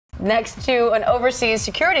Next to an overseas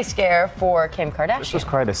security scare for Kim Kardashian. This was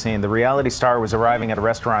quite a scene. The reality star was arriving at a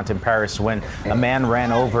restaurant in Paris when a man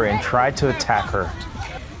ran over and tried to attack her.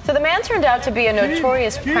 So the man turned out to be a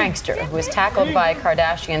notorious prankster who was tackled by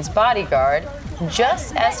Kardashian's bodyguard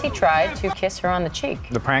just as he tried to kiss her on the cheek.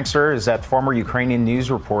 The prankster is that former Ukrainian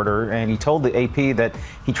news reporter, and he told the AP that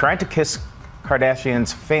he tried to kiss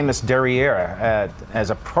Kardashian's famous derriere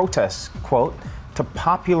as a protest, quote, to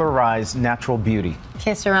popularize natural beauty.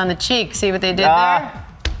 Kiss her on the cheek. See what they did there?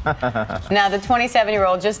 Now, the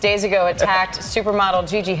 27-year-old just days ago attacked supermodel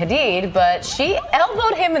Gigi Hadid, but she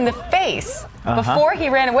elbowed him in the face before he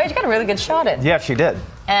ran away. She got a really good shot at him. Yeah, she did.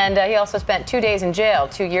 And he also spent 2 days in jail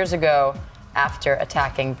 2 years ago after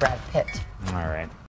attacking Brad Pitt. All right.